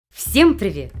Всем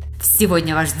привет!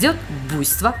 Сегодня вас ждет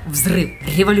буйство, взрыв,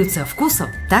 революция вкусов,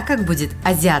 так как будет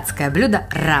азиатское блюдо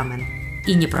рамэн.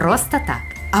 И не просто так,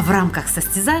 а в рамках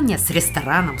состязания с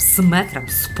рестораном, с мэтром,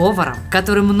 с поваром,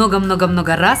 который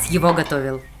много-много-много раз его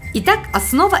готовил. Итак,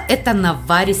 основа – это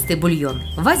наваристый бульон.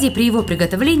 В Азии при его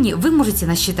приготовлении вы можете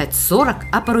насчитать 40,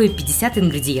 а порой и 50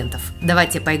 ингредиентов.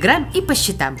 Давайте поиграем и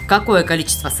посчитаем, какое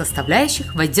количество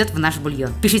составляющих войдет в наш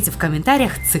бульон. Пишите в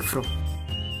комментариях цифру.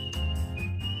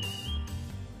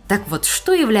 Так вот,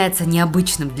 что является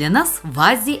необычным для нас, в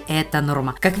Азии это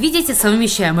норма. Как видите,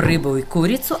 совмещаем рыбу и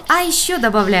курицу, а еще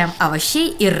добавляем овощей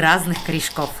и разных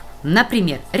корешков.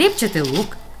 Например, репчатый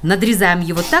лук. Надрезаем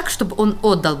его так, чтобы он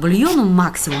отдал бульону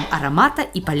максимум аромата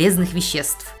и полезных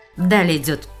веществ. Далее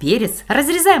идет перец,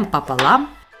 разрезаем пополам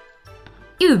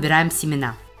и убираем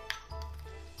семена.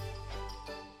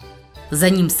 За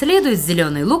ним следует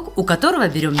зеленый лук, у которого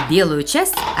берем белую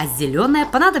часть, а зеленая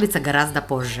понадобится гораздо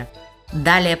позже.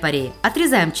 Далее порей.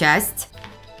 Отрезаем часть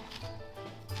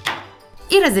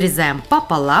и разрезаем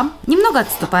пополам, немного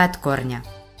отступая от корня.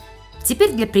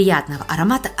 Теперь для приятного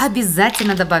аромата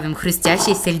обязательно добавим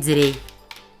хрустящий сельдерей.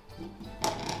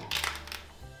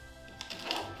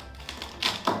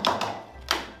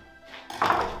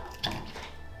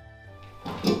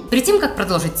 Перед тем, как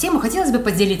продолжить тему, хотелось бы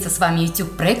поделиться с вами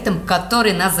YouTube-проектом,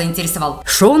 который нас заинтересовал.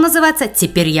 Шоу называется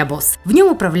 «Теперь я босс». В нем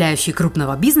управляющий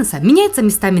крупного бизнеса меняется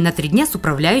местами на 3 дня с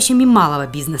управляющими малого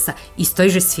бизнеса из той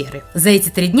же сферы. За эти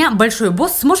 3 дня большой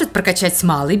босс сможет прокачать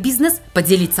малый бизнес,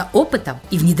 поделиться опытом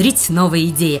и внедрить новые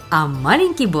идеи, а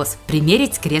маленький босс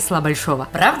примерить кресло большого.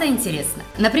 Правда интересно?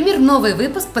 Например, новый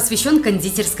выпуск посвящен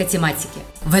кондитерской тематике.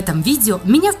 В этом видео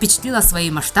меня впечатлила своей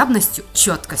масштабностью,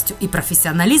 четкостью и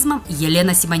профессионализмом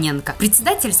Елена Симоненко,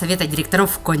 председатель совета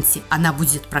директоров Конси. Она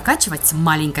будет прокачивать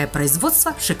маленькое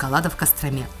производство шоколада в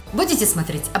Костроме. Будете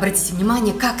смотреть, обратите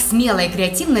внимание, как смело и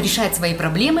креативно решает свои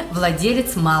проблемы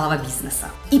владелец малого бизнеса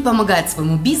и помогает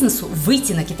своему бизнесу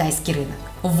выйти на китайский рынок.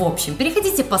 В общем,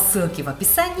 переходите по ссылке в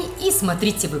описании и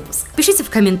смотрите выпуск. Пишите в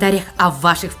комментариях о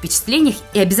ваших впечатлениях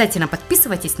и обязательно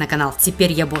подписывайтесь на канал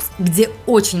 «Теперь я босс», где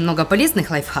очень много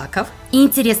полезных лайфхаков и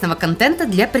интересного контента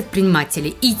для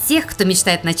предпринимателей и тех, кто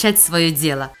мечтает начать свое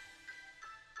дело.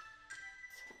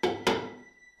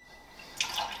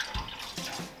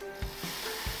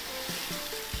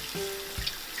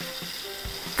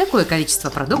 Какое количество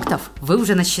продуктов вы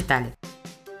уже насчитали?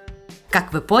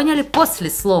 Как вы поняли, после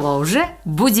слова «уже»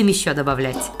 будем еще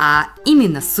добавлять, а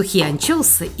именно сухие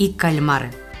анчоусы и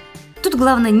кальмары. Тут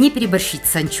главное не переборщить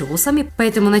с анчоусами,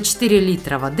 поэтому на 4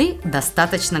 литра воды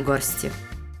достаточно горсти.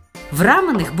 В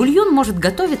раменных бульон может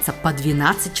готовиться по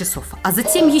 12 часов, а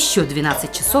затем еще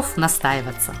 12 часов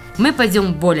настаиваться. Мы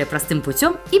пойдем более простым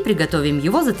путем и приготовим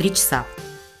его за 3 часа.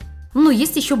 Но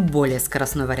есть еще более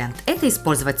скоростной вариант. Это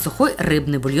использовать сухой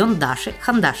рыбный бульон даши,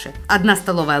 хандаши. 1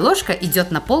 столовая ложка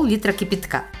идет на пол-литра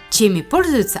кипятка, чем и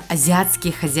пользуются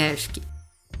азиатские хозяюшки.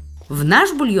 В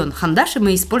наш бульон хандаши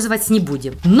мы использовать не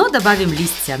будем, но добавим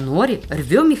листья нори,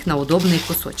 рвем их на удобные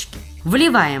кусочки.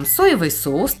 Вливаем соевый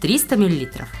соус 300 мл.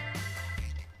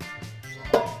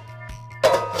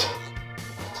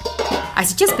 А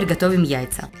сейчас приготовим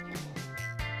яйца.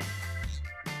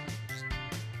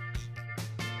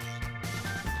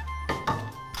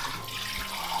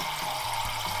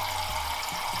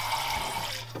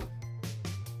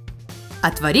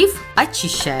 Отварив,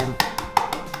 очищаем.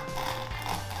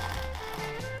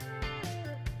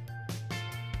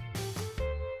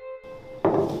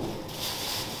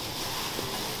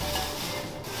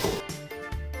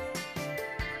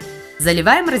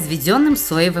 Заливаем разведенным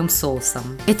соевым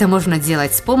соусом. Это можно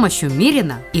делать с помощью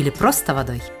мерина или просто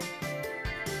водой.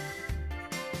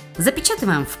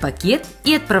 Запечатываем в пакет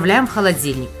и отправляем в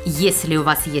холодильник. Если у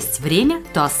вас есть время,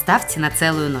 то оставьте на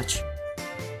целую ночь.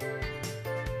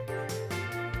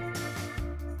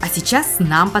 А сейчас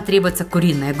нам потребуется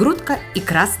куриная грудка и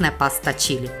красная паста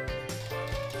чили.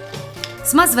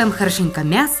 Смазываем хорошенько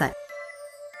мясо.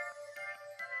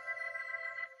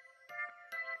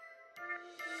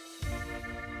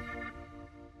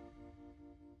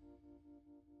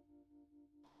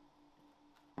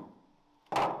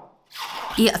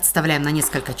 И отставляем на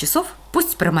несколько часов,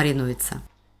 пусть промаринуется.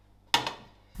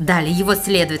 Далее его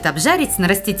следует обжарить на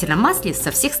растительном масле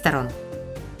со всех сторон.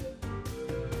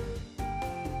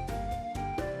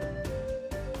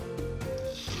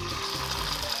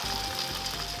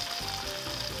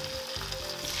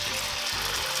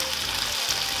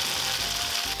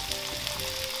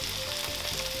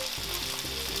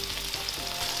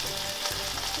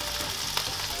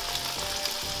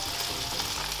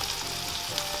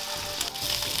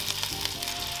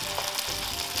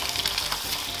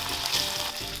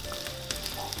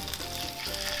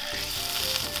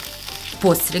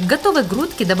 После готовой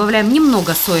грудки добавляем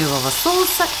немного соевого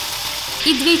соуса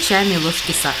и 2 чайные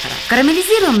ложки сахара.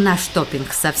 Карамелизируем наш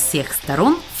топпинг со всех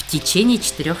сторон в течение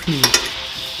 4 минут.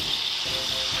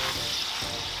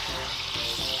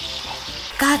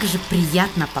 Как же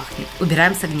приятно пахнет!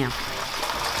 Убираем с огня.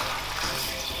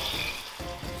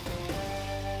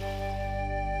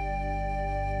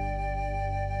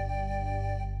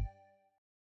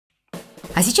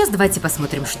 А сейчас давайте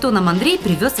посмотрим, что нам Андрей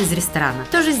привез из ресторана.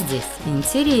 Тоже здесь.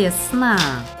 Интересно.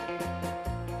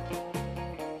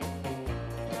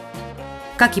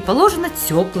 Как и положено,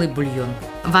 теплый бульон.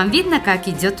 Вам видно, как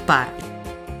идет пар?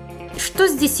 Что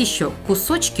здесь еще?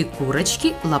 Кусочки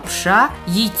курочки, лапша,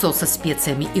 яйцо со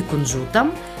специями и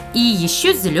кунжутом и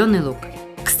еще зеленый лук.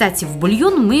 Кстати, в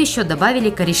бульон мы еще добавили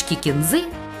корешки кинзы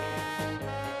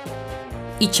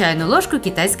и чайную ложку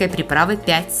китайской приправы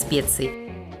 5 специй.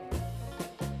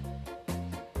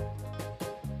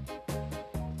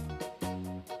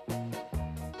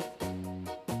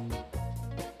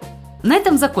 На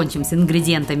этом закончим с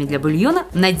ингредиентами для бульона.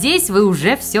 Надеюсь, вы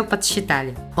уже все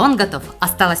подсчитали. Он готов,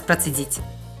 осталось процедить.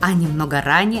 А немного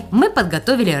ранее мы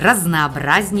подготовили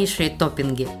разнообразнейшие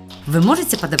топпинги. Вы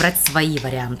можете подобрать свои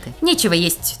варианты. Нечего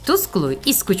есть тусклую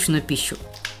и скучную пищу.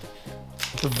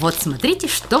 Вот смотрите,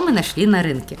 что мы нашли на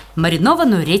рынке.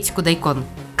 Маринованную редьку дайкон.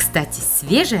 Кстати,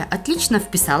 свежая отлично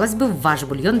вписалась бы в ваш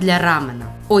бульон для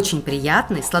рамена. Очень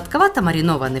приятный,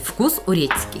 сладковато-маринованный вкус у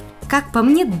редьки. Как по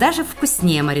мне, даже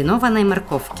вкуснее маринованной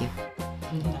морковки.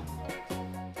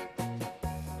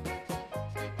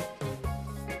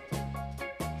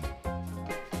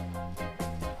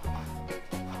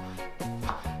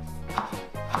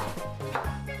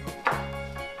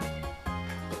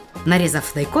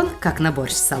 Нарезав дайкон, как на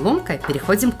борщ с соломкой,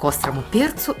 переходим к острому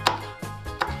перцу.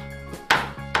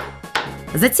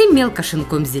 Затем мелко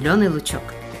шинкуем зеленый лучок.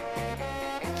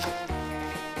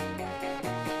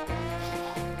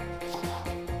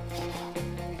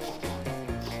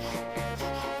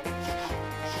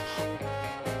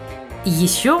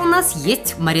 Еще у нас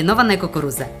есть маринованная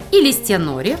кукуруза и листья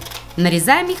нори.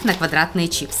 Нарезаем их на квадратные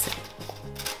чипсы.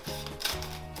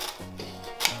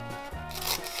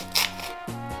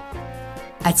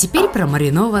 А теперь про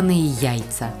маринованные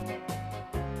яйца.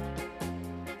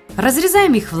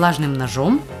 Разрезаем их влажным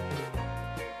ножом.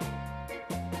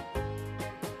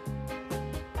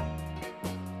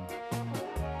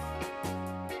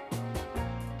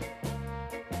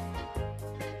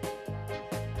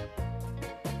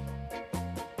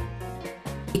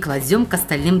 И кладем к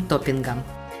остальным топпингам.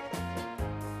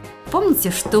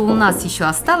 Помните, что у нас еще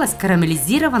осталась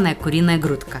карамелизированная куриная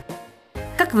грудка?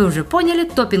 Как вы уже поняли,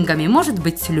 топпингами может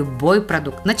быть любой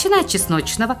продукт, начиная от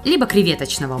чесночного либо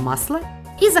креветочного масла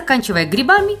и заканчивая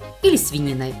грибами или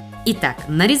свининой. Итак,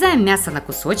 нарезаем мясо на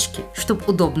кусочки, чтобы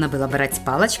удобно было брать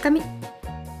палочками.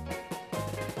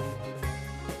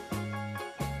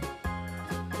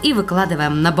 И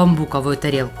выкладываем на бамбуковую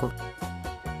тарелку.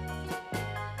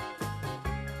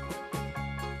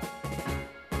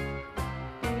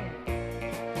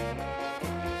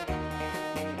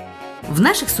 В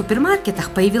наших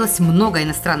супермаркетах появилось много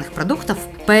иностранных продуктов,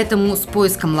 поэтому с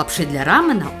поиском лапши для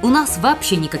рамена у нас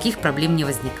вообще никаких проблем не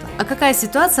возникло. А какая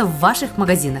ситуация в ваших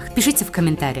магазинах? Пишите в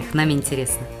комментариях, нам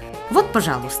интересно. Вот,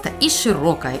 пожалуйста, и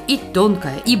широкое, и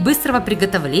тонкое, и быстрого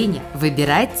приготовления.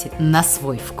 Выбирайте на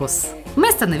свой вкус. Мы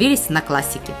остановились на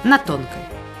классике, на тонкой.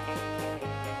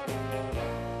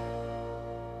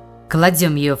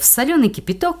 Кладем ее в соленый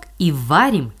кипяток и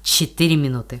варим 4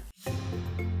 минуты.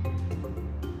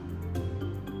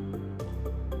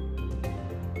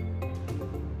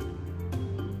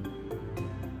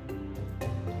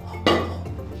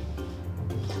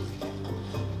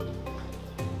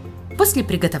 После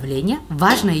приготовления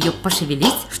важно ее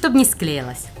пошевелить, чтобы не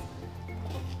склеилась.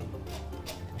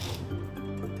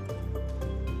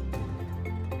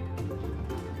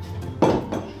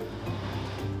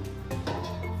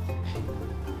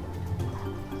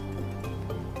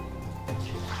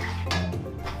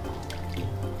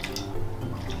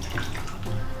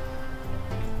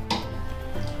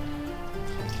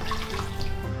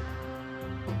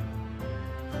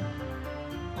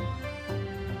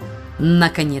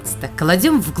 Наконец-то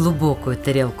кладем в глубокую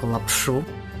тарелку лапшу,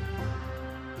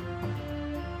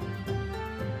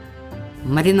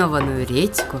 маринованную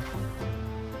редьку,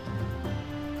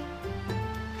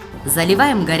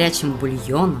 заливаем горячим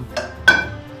бульоном,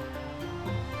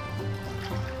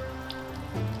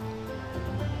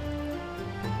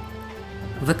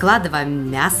 выкладываем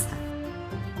мясо,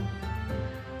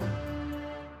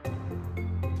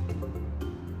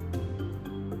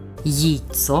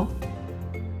 яйцо,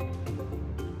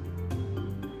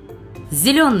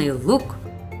 зеленый лук,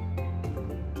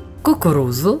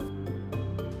 кукурузу,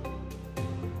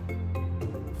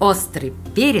 острый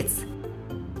перец,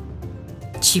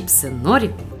 чипсы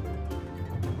нори,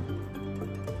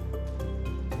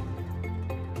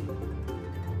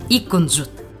 и кунжут.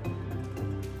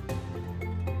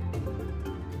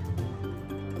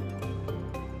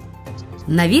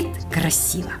 На вид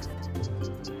красиво.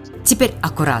 Теперь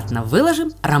аккуратно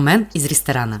выложим рамен из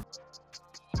ресторана.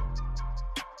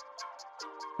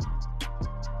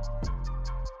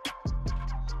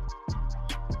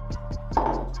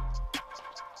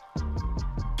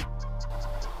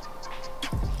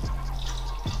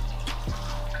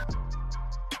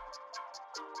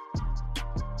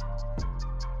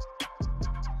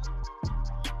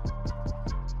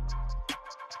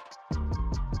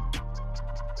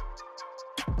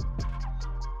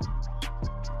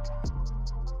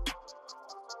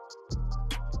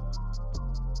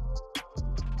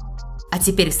 А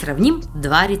теперь сравним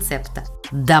два рецепта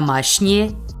 –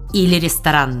 домашнее или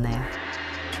ресторанное.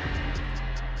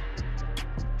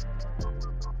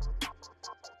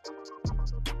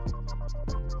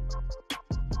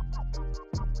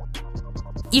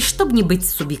 И чтобы не быть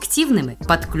субъективными,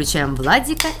 подключаем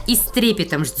Владика и с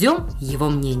трепетом ждем его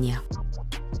мнения.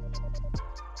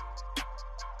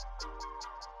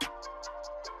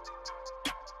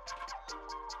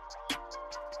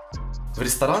 В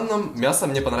ресторанном мясо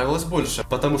мне понравилось больше,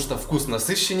 потому что вкус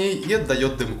насыщенней и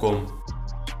отдает дымком.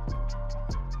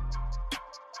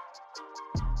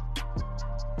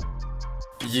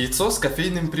 Яйцо с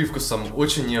кофейным привкусом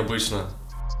очень необычно.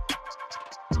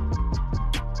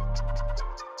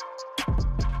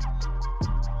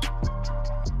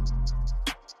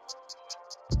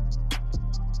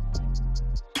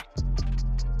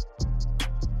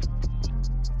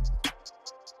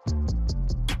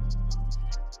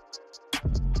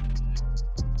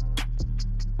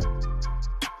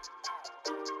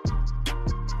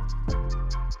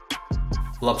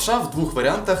 Лапша в двух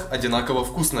вариантах одинаково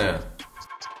вкусная.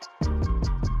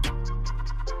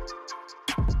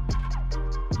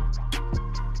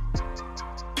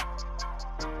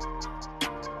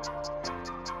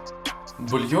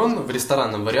 Бульон в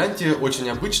ресторанном варианте очень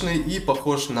обычный и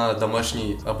похож на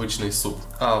домашний обычный суп.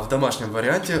 А в домашнем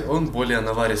варианте он более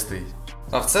наваристый.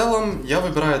 А в целом я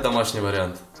выбираю домашний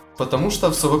вариант, потому что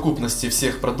в совокупности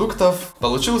всех продуктов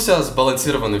получился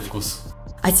сбалансированный вкус.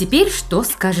 А теперь что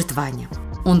скажет Ваня?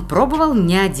 Он пробовал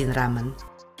не один рамен.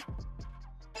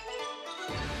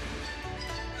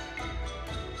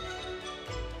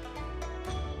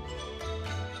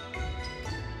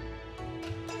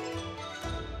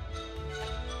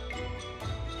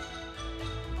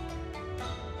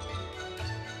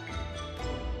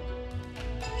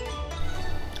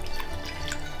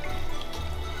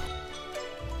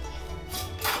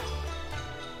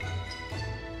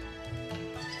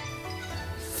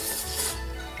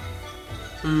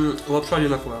 Лапша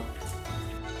одинаковая.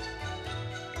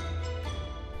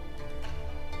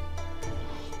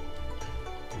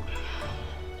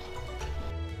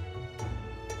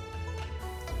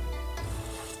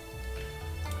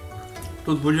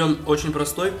 Тут бульон очень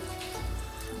простой.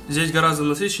 Здесь гораздо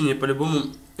насыщеннее, по-любому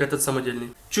этот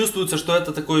самодельный. Чувствуется, что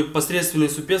это такой посредственный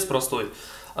супец простой.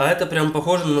 А это прям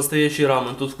похоже на настоящий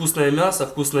рамен. Тут вкусное мясо,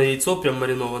 вкусное яйцо, прям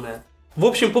маринованное. В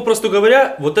общем, попросту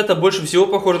говоря, вот это больше всего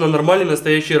похоже на нормальный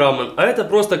настоящий рамен, а это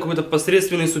просто какой-то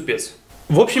посредственный супец.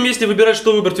 В общем, если выбирать,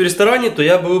 что выбрать в ресторане, то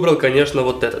я бы выбрал, конечно,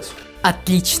 вот этот.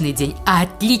 Отличный день,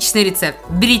 отличный рецепт.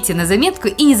 Берите на заметку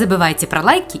и не забывайте про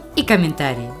лайки и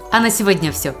комментарии. А на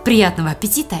сегодня все. Приятного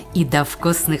аппетита и до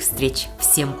вкусных встреч.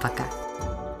 Всем пока.